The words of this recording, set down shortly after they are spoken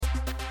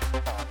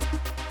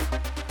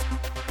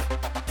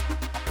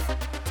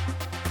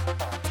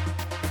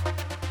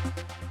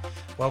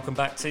Welcome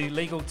back to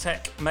Legal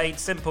Tech Made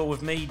Simple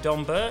with me,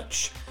 Dom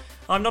Birch.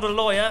 I'm not a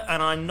lawyer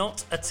and I'm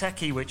not a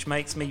techie, which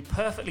makes me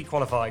perfectly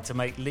qualified to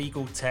make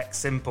legal tech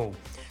simple.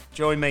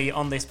 Join me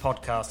on this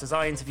podcast as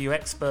I interview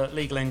expert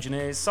legal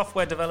engineers,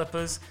 software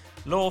developers,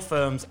 law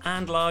firms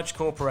and large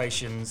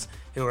corporations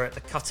who are at the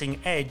cutting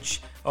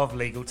edge of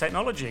legal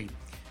technology.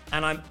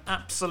 And I'm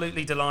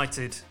absolutely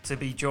delighted to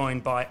be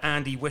joined by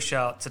Andy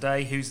Wishart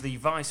today, who's the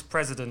Vice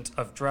President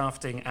of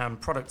Drafting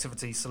and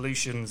Productivity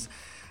Solutions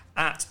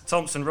at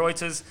Thomson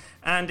Reuters.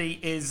 Andy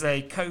is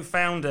a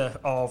co-founder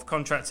of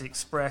Contract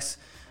Express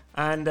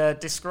and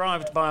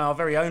described by our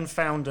very own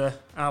founder,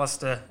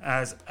 Alistair,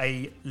 as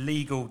a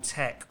legal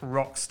tech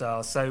rock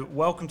star. So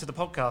welcome to the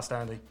podcast,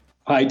 Andy.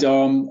 Hi,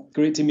 Dom.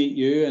 Great to meet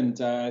you, and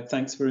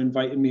thanks for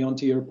inviting me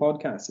onto your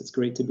podcast. It's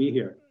great to be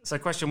here. So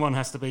question one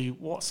has to be,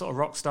 what sort of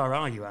rock star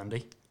are you,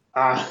 Andy?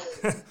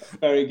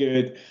 Very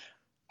good.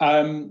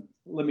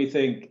 Let me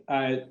think.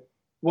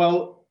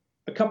 Well,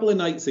 a couple of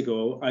nights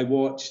ago, I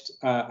watched,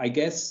 I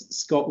guess,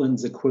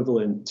 Scotland's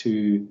equivalent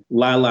to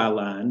La La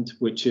Land,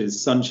 which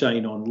is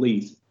Sunshine on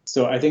Leith.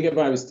 So I think if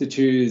I was to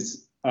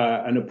choose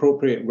an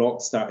appropriate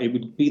rock star, it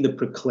would be the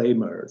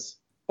Proclaimers.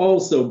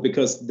 Also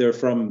because they're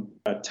from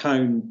a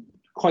town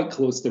quite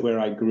close to where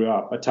I grew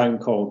up, a town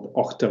called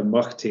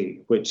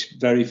Auchtermuchty, which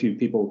very few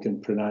people can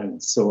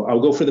pronounce. So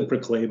I'll go for the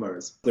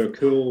Proclaimers. They're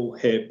cool,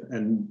 hip,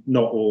 and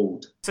not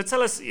old. So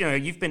tell us,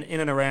 you've been in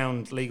and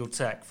around legal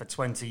tech for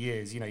 20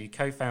 years. You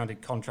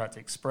co-founded Contract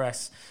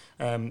Express.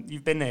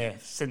 You've been there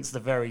since the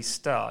very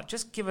start.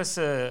 Just give us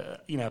a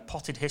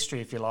potted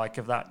history, if you like,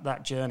 of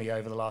that journey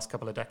over the last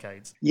couple of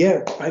decades.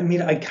 Yeah, I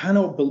mean, I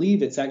cannot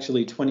believe it's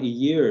actually 20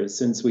 years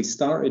since we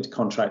started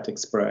Contract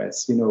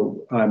Express.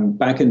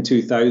 Back in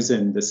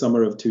 2000, the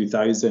summer of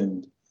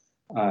 2000,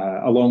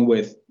 along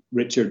with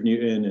Richard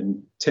Newton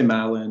and Tim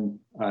Allen,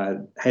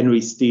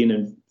 Henry Steen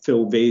and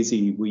Phil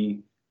Vasey,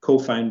 we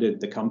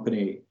co-founded the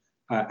company.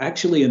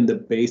 Actually in the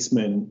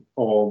basement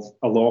of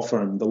a law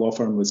firm. The law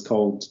firm was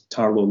called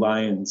Tarlow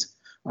Lyons,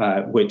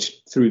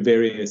 which through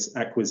various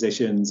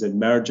acquisitions and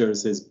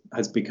mergers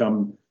has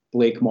become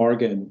Blake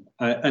Morgan.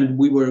 And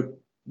we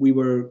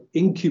were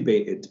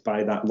incubated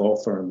by that law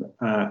firm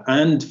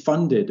and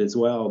funded as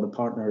well. The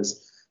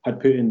partners had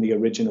put in the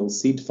original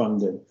seed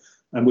funding.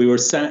 And we were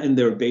sat in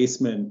their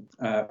basement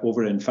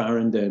over in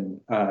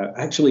Farringdon,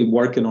 actually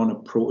working on a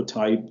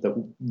prototype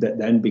that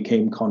then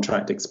became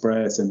Contract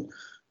Express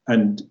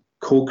and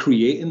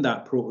co-creating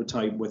that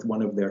prototype with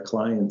one of their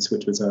clients,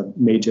 which was a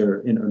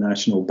major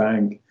international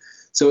bank.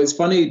 So it's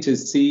funny to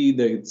see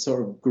the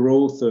sort of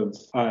growth of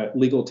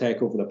legal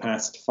tech over the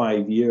past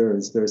 5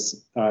 years.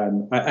 There's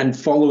and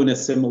following a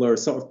similar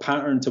sort of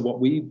pattern to what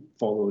we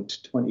followed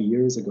 20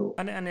 years ago.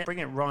 And bring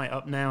it right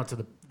up now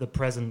to the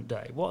present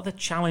day. What are the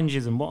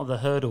challenges and what are the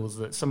hurdles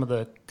that some of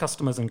the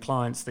customers and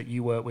clients that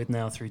you work with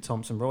now through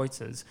Thomson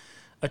Reuters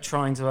are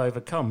trying to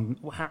overcome?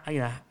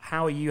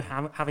 How are you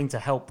having to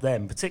help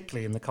them,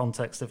 particularly in the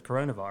context of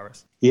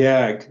coronavirus?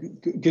 Yeah,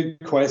 good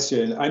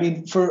question. I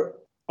mean, for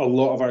a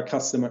lot of our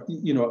customers,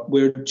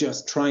 we're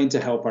just trying to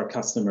help our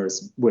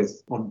customers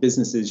on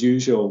business as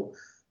usual.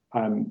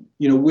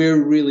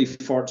 We're really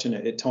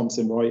fortunate at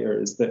Thomson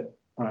Reuters that,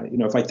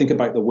 if I think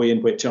about the way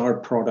in which our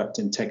product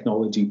and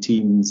technology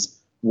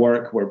teams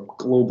work, we're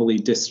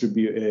globally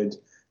distributed.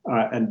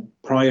 And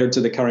prior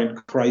to the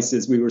current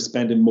crisis, we were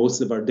spending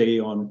most of our day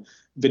on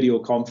video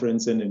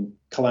conferencing and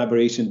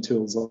collaboration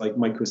tools like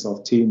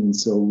Microsoft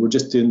Teams. So we're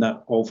just doing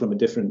that all from a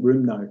different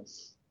room now.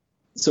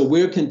 So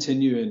we're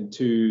continuing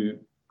to,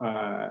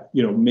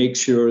 make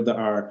sure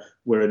that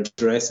we're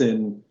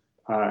addressing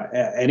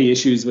any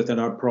issues within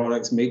our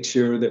products, make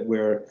sure that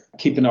we're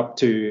keeping up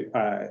to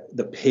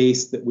the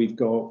pace that we've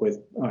got with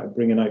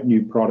bringing out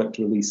new product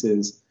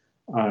releases.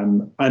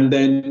 And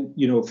then,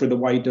 for the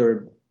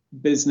wider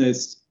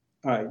business,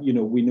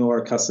 we know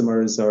our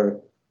customers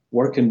are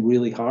working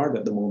really hard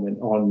at the moment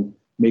on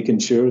making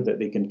sure that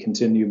they can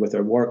continue with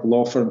their work.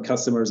 Law firm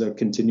customers are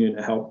continuing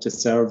to help to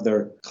serve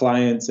their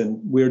clients, and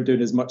we're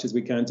doing as much as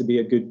we can to be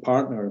a good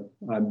partner,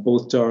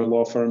 both to our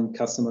law firm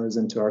customers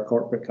and to our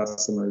corporate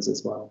customers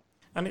as well.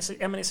 And it's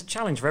a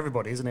challenge for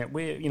everybody, isn't it?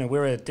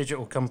 We're a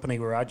digital company,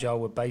 we're agile,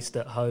 we're based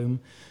at home.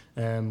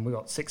 We've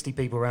got 60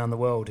 people around the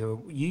world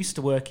who are used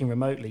to working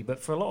remotely, but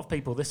for a lot of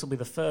people, this will be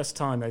the first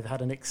time they've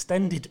had an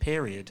extended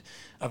period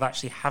of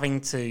actually having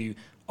to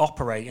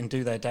operate and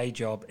do their day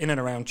job in and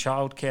around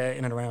childcare,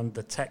 in and around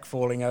the tech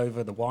falling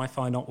over, the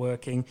Wi-Fi not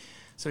working.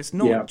 So it's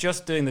not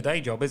just doing the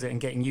day job, is it? And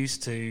getting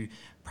used to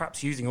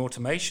perhaps using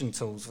automation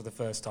tools for the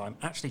first time.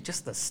 Actually,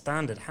 just the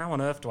standard, how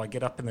on earth do I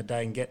get up in the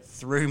day and get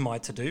through my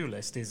to-do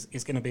list is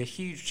going to be a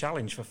huge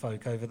challenge for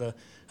folk over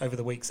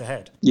the weeks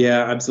ahead.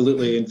 Yeah,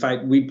 absolutely. In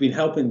fact, we've been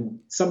helping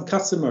some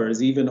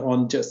customers even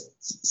on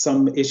just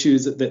some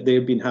issues that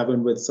they've been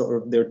having with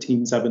sort of their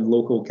teams having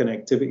local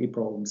connectivity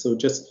problems. So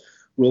just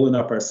rolling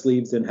up our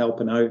sleeves and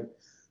helping out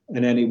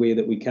in any way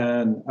that we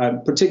can,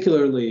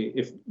 particularly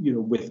if,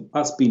 with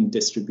us being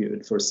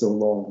distributed for so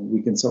long,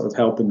 we can sort of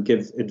help and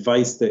give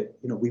advice that,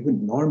 we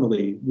wouldn't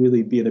normally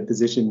really be in a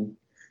position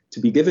to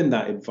be given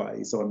that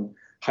advice on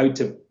how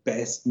to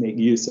best make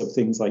use of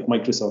things like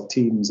Microsoft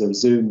Teams or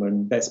Zoom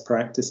and best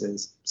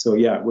practices. So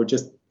yeah, we're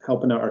just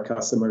helping out our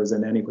customers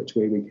in any which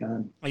way we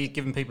can. Are you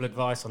giving people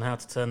advice on how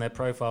to turn their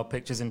profile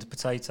pictures into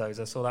potatoes?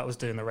 I saw that was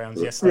doing the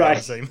rounds yesterday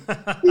on Zoom.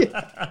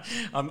 Yeah.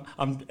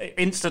 I'm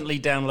instantly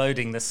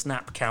downloading the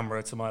Snap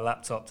camera to my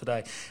laptop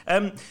today.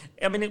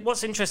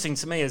 What's interesting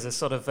to me as a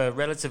sort of a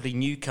relatively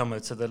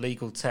newcomer to the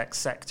legal tech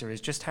sector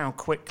is just how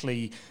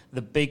quickly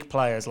the big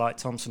players like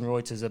Thomson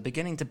Reuters are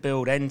beginning to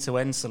build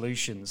end-to-end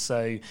solutions.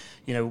 So,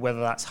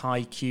 whether that's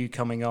HiQ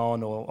coming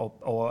on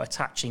or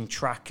attaching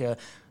Tracker.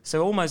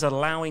 So almost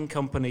allowing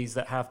companies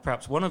that have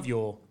perhaps one of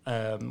your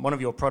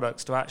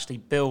products to actually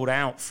build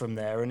out from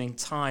there an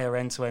entire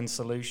end-to-end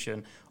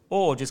solution,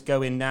 or just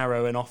go in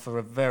narrow and offer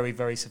a very,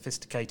 very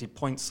sophisticated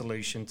point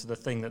solution to the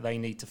thing that they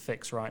need to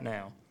fix right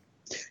now.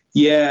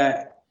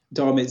 Yeah,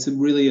 Dom, it's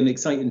really an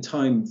exciting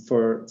time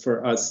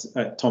for us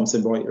at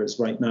Thomson Reuters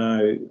right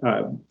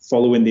now.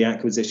 Following the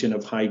acquisition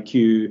of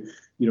HiQ,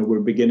 we're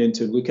beginning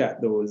to look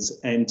at those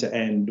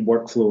end-to-end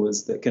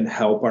workflows that can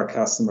help our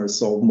customers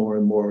solve more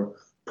and more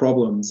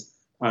problems.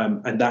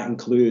 And that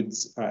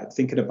includes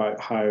thinking about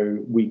how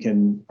we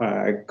can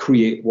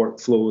create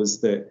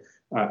workflows that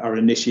are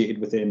initiated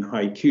within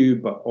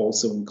HiQ, but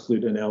also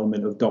include an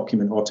element of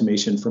document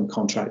automation from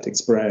Contract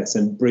Express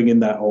and bringing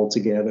that all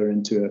together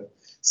into a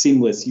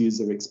seamless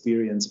user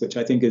experience, which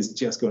I think is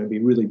just going to be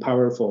really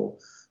powerful.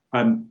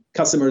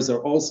 Customers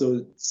are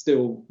also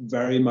still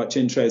very much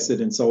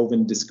interested in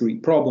solving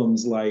discrete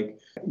problems like,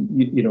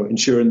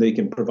 ensuring they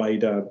can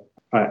provide a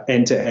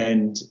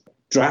end-to-end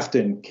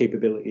drafting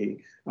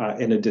capability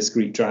in a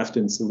discrete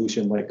drafting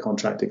solution like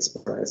Contract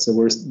Express. So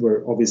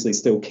we're obviously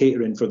still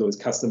catering for those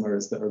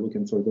customers that are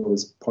looking for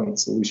those point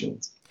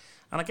solutions.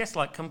 And I guess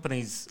like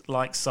companies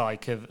like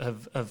Psych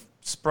have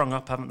sprung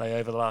up, haven't they,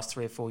 over the last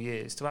 3 or 4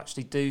 years to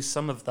actually do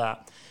some of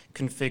that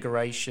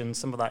configuration,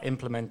 some of that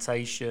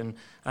implementation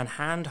and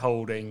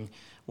hand-holding,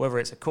 whether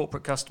it's a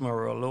corporate customer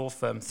or a law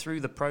firm, through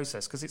the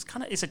process, because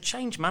it's a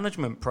change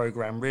management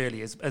program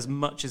really as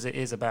much as it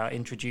is about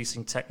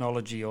introducing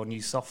technology or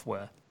new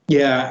software.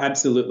 Yeah,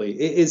 absolutely.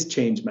 It is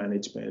change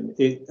management.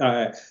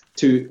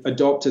 To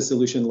adopt a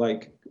solution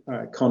like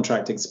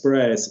Contract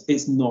Express,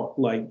 it's not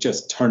like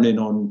just turning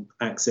on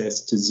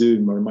access to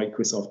Zoom or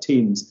Microsoft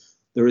Teams.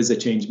 There is a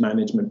change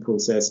management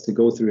process to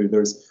go through.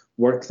 There's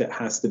work that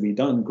has to be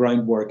done,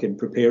 groundwork in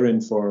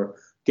preparing for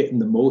getting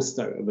the most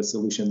out of a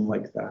solution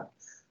like that.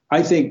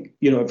 I think,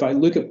 if I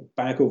look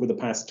back over the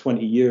past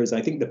 20 years,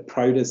 I think the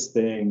proudest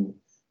thing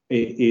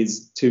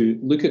is to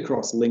look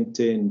across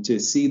LinkedIn to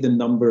see the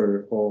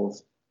number of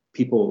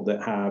people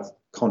that have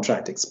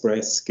Contract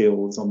Express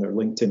skills on their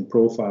LinkedIn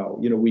profile.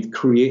 We've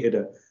created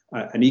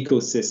an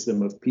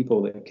ecosystem of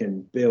people that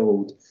can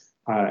build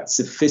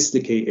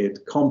sophisticated,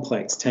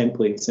 complex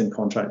templates in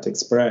Contract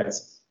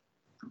Express.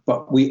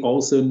 But we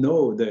also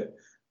know that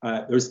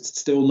there's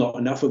still not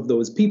enough of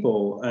those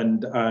people.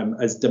 And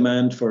as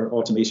demand for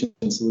automation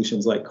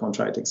solutions like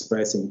Contract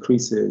Express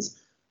increases,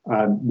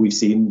 we've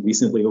seen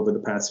recently over the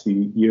past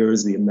few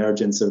years the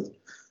emergence of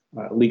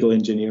legal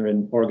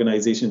engineering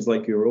organizations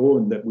like your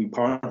own that we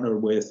partner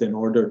with in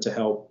order to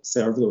help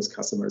serve those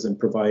customers and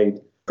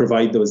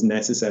provide those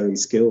necessary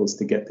skills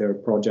to get their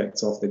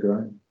projects off the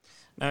ground.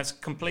 Now, it's a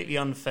completely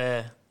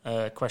unfair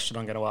question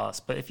I'm going to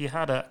ask, but if you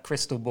had a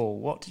crystal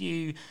ball,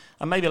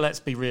 and maybe let's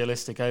be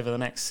realistic, over the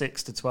next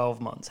 6 to 12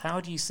 months,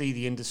 how do you see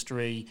the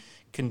industry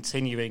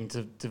continuing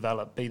to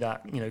develop, be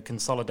that,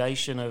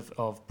 consolidation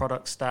of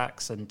product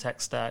stacks and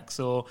tech stacks,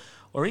 or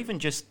even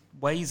just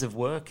ways of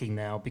working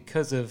now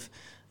because of,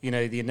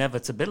 the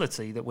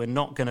inevitability that we're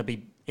not going to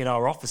be in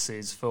our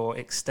offices for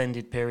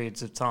extended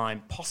periods of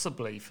time,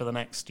 possibly for the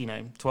next,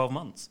 12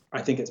 months?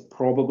 I think it's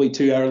probably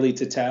too early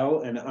to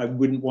tell, and I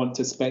wouldn't want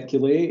to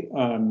speculate.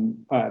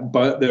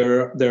 But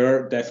there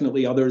are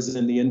definitely others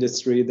in the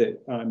industry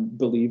that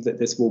believe that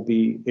this will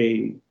be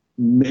a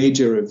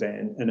major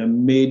event and a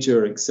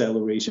major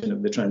acceleration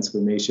of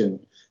the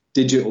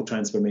digital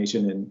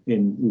transformation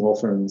in law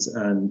firms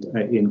and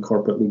in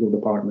corporate legal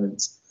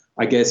departments.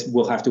 I guess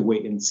we'll have to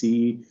wait and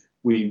see.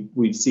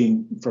 We've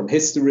seen from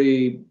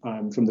history,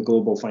 from the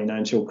global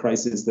financial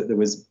crisis, that there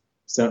was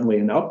certainly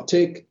an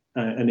uptick,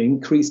 an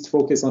increased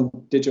focus on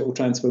digital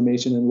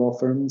transformation in law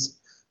firms.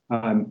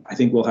 I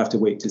think we'll have to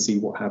wait to see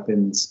what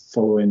happens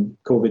following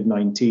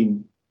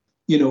COVID-19.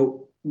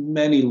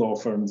 Many law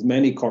firms,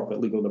 many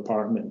corporate legal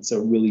departments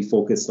are really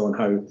focused on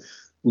how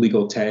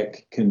legal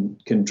tech can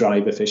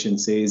drive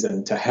efficiencies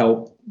and to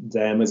help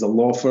them as a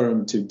law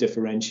firm to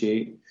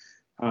differentiate.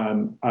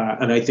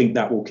 And I think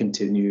that will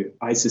continue.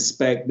 I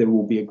suspect there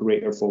will be a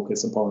greater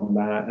focus upon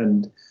that.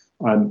 And,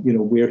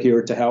 we're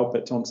here to help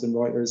at Thomson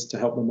Reuters to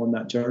help them on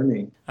that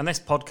journey. And this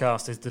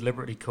podcast is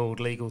deliberately called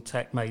Legal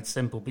Tech Made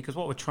Simple because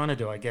what we're trying to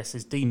do, I guess,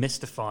 is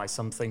demystify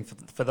something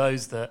for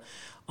those that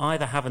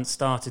either haven't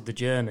started the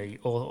journey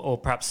or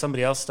perhaps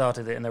somebody else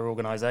started it in their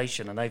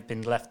organization and they've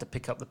been left to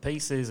pick up the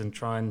pieces and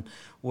try and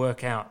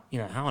work out,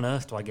 how on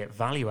earth do I get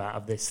value out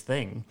of this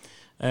thing?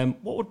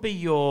 What would be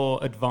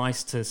your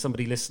advice to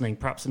somebody listening,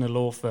 perhaps in a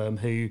law firm,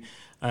 who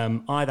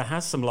either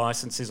has some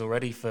licenses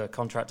already for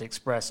Contract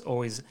Express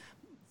or is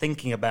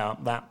thinking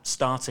about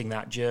starting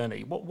that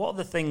journey? What are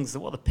the things,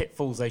 what are the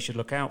pitfalls they should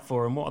look out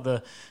for, and what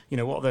are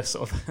the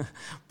sort of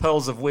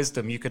pearls of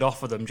wisdom you could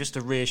offer them just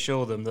to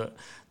reassure them that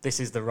this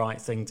is the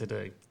right thing to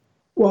do?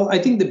 Well, I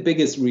think the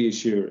biggest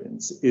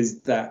reassurance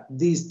is that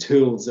these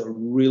tools are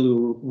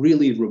really,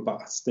 really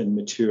robust and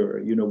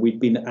mature. We've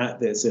been at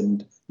this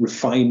and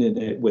refining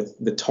it with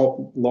the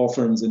top law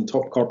firms and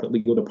top corporate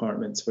legal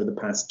departments for the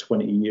past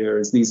 20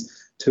 years.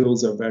 These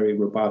tools are very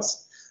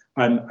robust.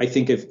 I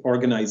think if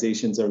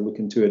organizations are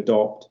looking to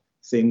adopt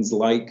things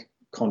like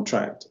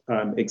Contract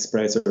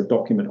Express or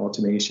document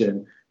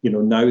automation,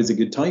 now is a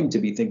good time to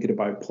be thinking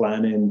about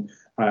planning,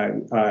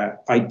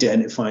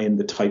 identifying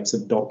the types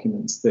of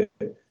documents that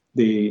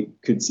they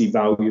could see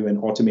value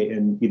in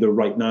automating either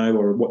right now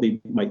or what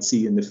they might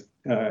see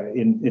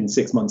in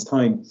 6 months'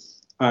 time.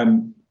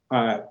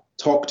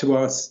 Talk to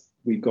us.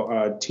 We've got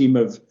a team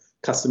of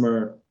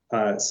customer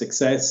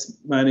success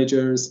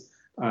managers.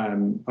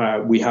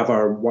 We have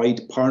our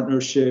wide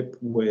partnership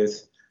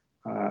with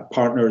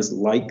partners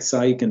like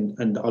Psych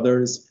and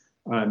others.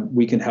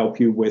 We can help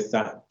you with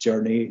that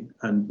journey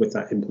and with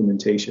that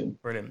implementation.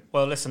 Brilliant.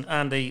 Well, listen,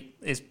 Andy,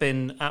 it's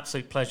been an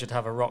absolute pleasure to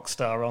have a rock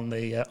star on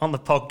the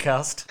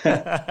podcast.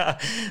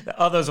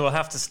 Others will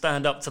have to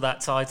stand up to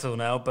that title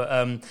now,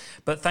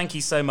 but thank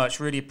you so much.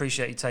 Really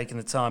appreciate you taking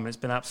the time. It's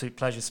been an absolute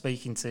pleasure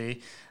speaking to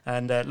you,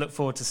 and look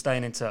forward to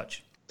staying in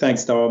touch.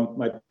 Thanks, Tom.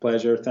 My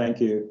pleasure.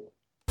 Thank you.